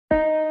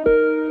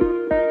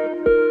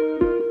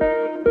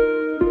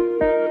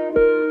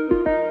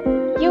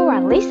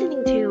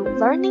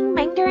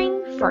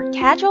for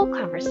casual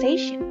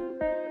conversation.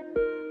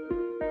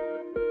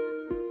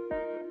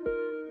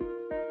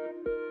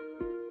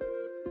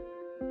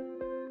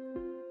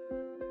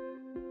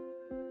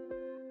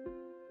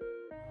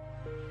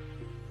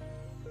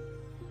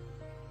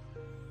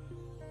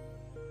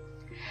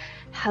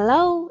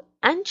 Hello,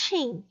 I'm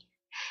Ching.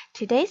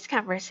 Today's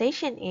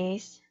conversation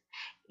is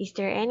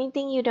there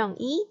anything you don't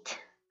eat?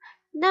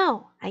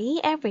 No, I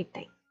eat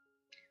everything.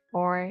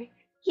 Or,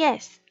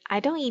 yes, I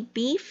don't eat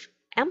beef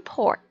and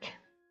pork.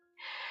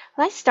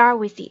 Let's start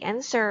with the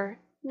answer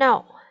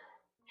no.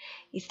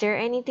 Is there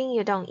anything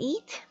you don't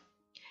eat?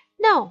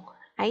 No,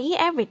 I eat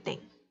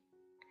everything.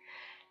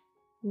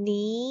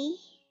 你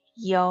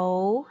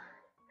有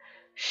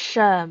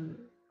什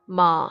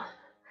么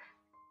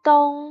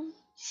东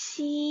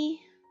西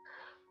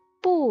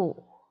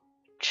不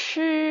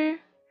吃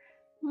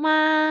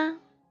吗？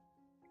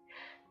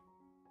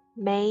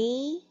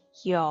没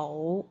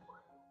有，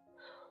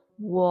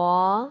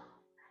我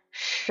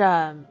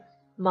什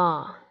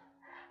么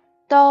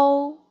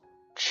都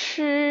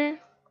吃。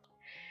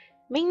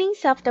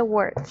Meanings of the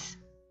words: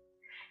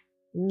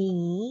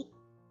 你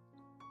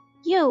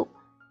you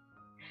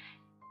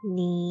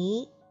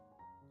你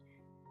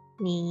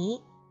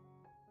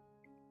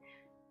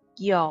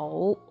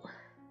有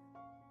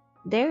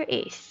there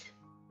is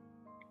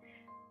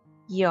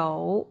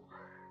有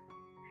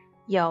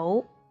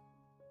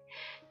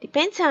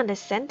Depends on the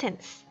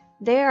sentence.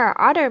 There are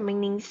other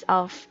meanings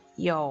of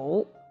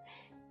有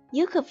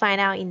you could find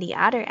out in the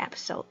other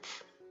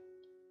episodes.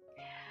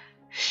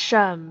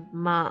 什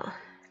么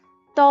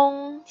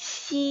东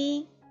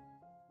西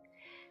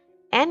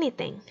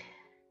anything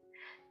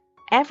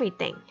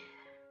everything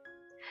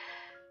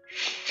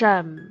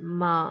什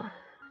么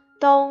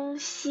东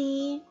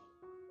西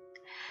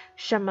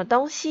什么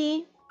东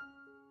西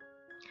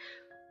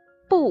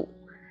不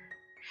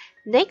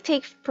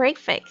Negative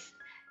prefix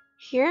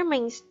here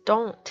means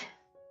don't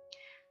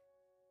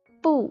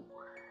不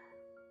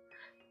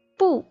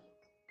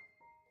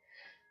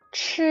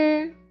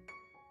吃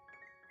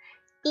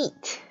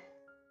eat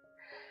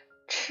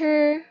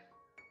吃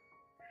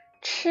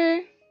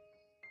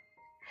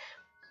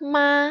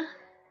吗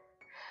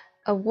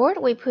A word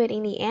we put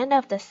in the end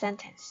of the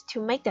sentence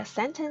to make the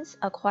sentence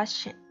a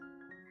question.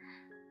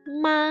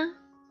 吗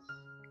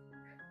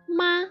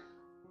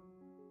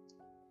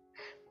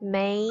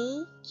没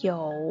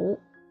有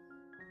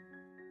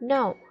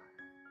No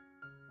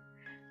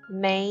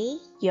没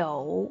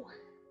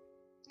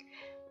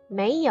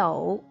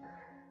有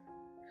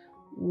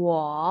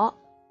我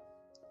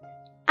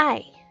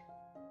爱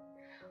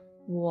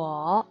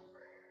我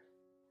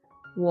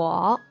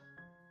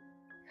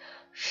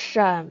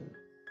什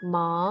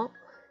么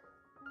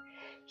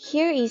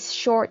Here is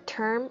short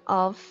term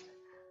of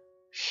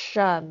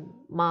什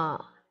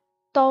么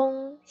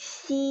东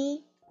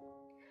西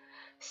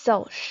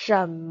So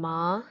什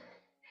么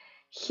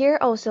Here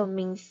also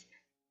means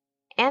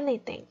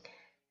anything,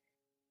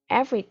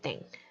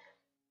 everything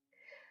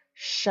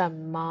什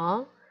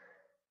么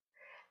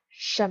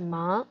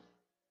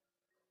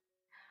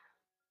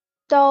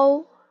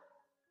都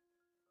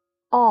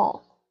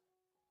all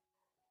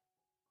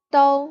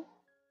都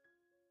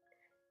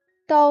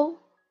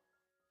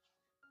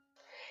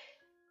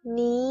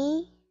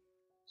你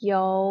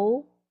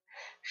有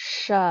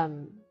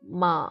什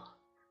么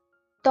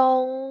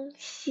东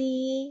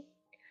西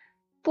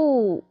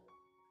不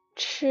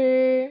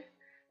吃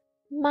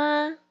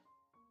吗？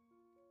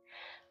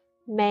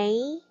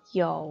没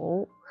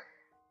有，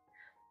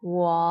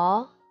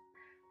我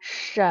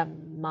什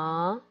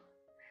么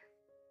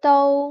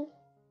都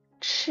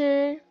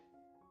吃。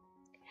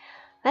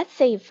Let's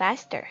say it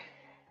faster.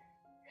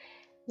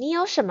 你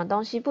有什么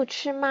东西不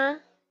吃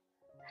吗？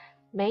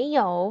没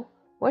有，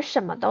我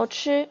什么都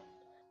吃。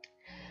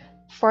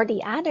For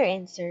the other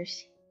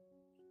answers,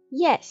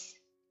 yes,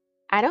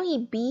 I don't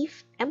eat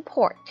beef and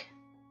pork.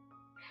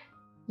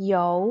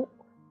 有，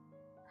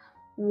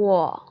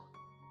我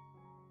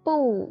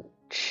不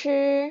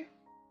吃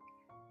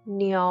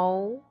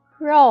牛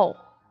肉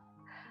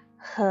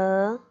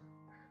和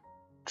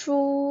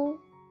猪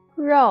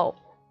肉。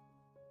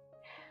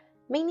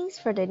Meanings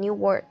for the new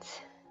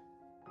words.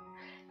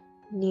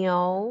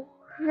 牛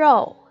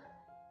肉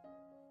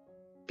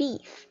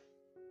beef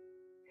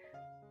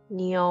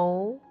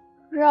牛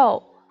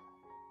肉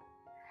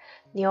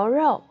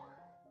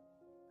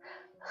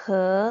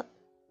和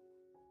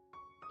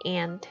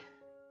and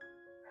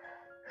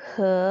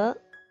和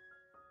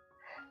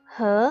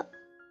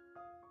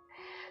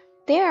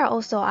There are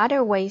also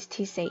other ways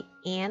to say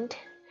and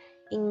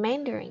in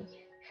Mandarin.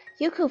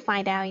 You could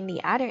find out in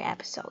the other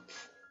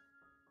episodes.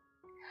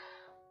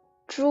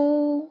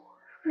 猪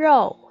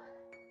肉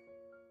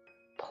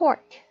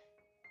pork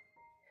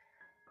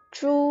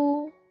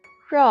猪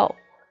肉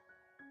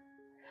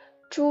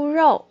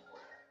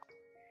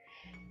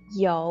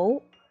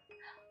有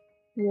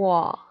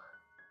我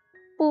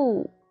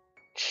不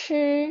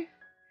吃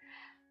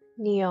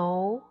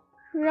牛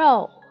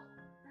肉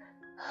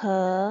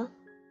和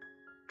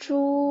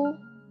猪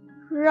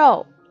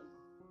肉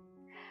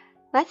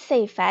Let's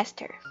say it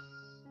faster.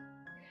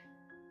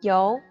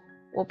 有，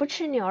我不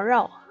吃牛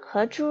肉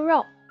和猪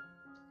肉。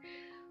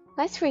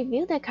Let's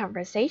review the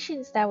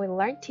conversations that we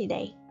learned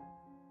today.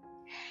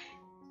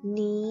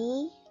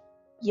 你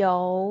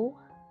有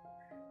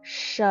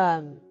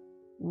什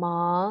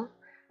么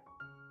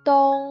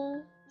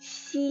东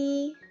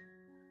西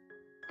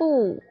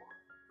不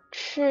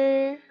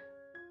吃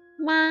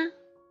吗？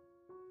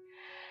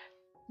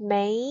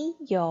没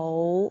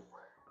有，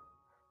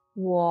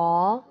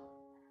我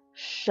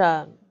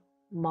什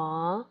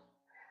么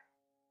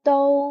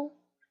都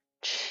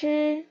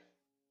吃。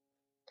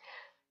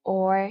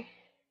Or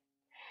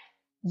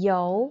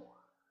有，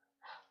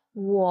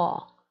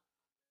我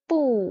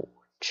不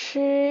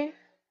吃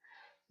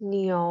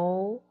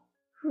牛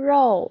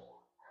肉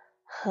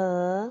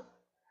和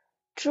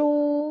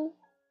猪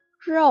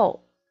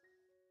肉。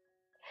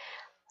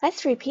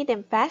Let's repeat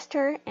them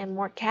faster and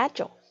more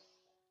casual.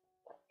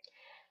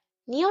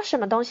 你有什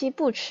么东西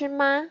不吃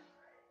吗？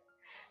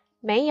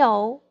没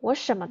有，我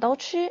什么都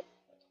吃。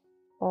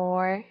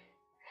Or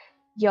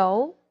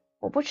有，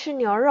我不吃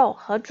牛肉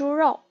和猪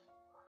肉。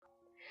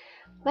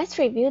Let's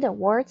review the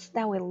words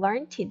that we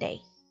learned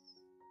today.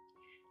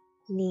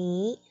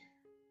 你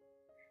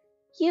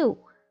you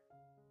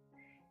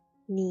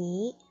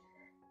你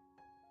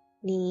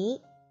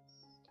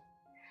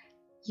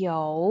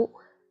有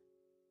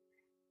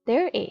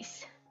there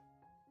is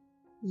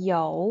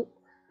有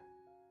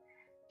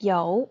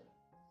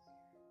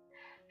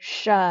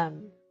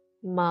什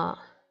么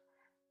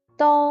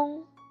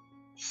东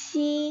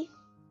西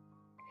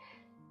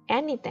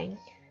anything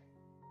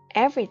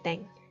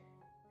everything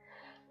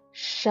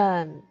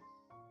什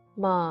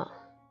么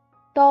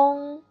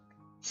东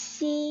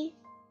西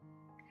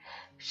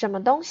什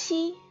么东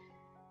西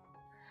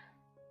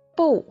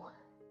不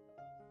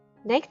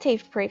negative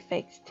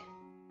prefixed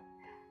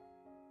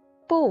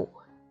不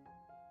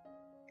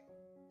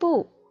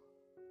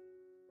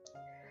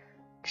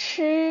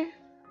吃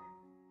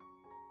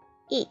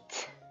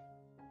eat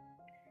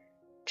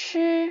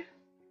吃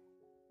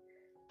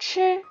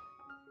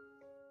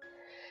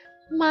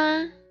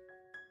吗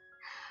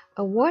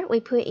a word we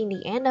put in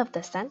the end of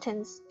the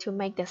sentence to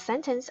make the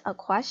sentence a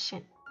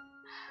question.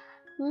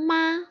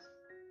 吗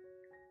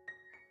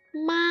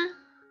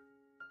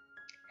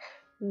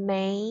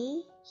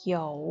没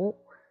有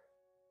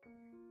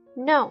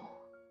No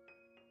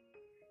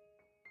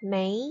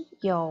没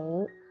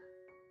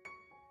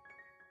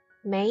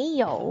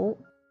有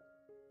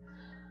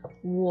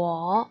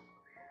我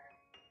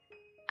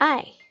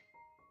爱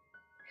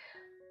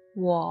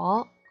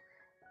我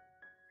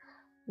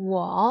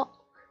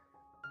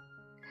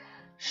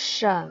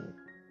什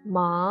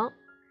么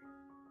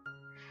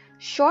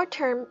short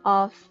term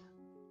of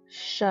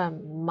什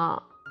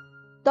么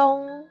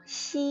东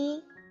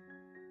西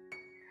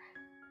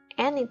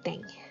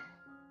anything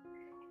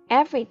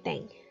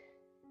everything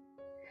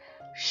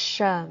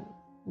什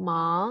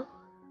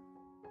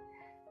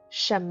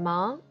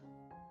么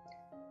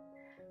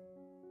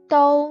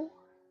都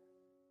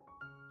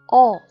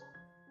all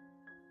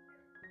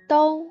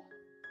都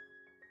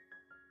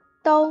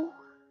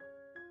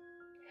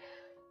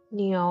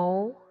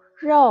牛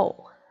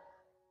肉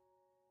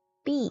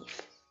beef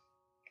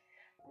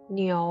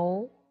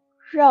牛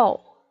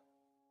肉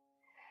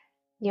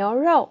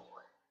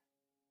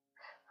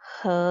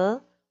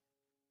和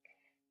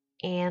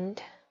and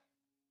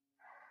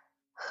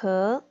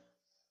和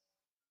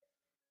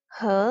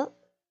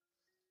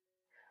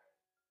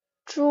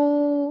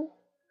猪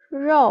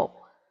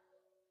肉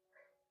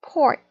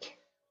pork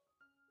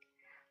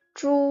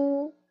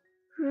猪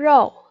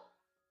肉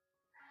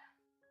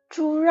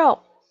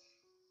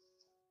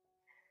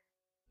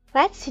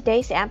That's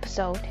today's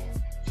episode.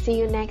 See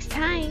you next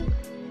time.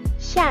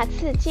 下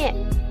次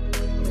见。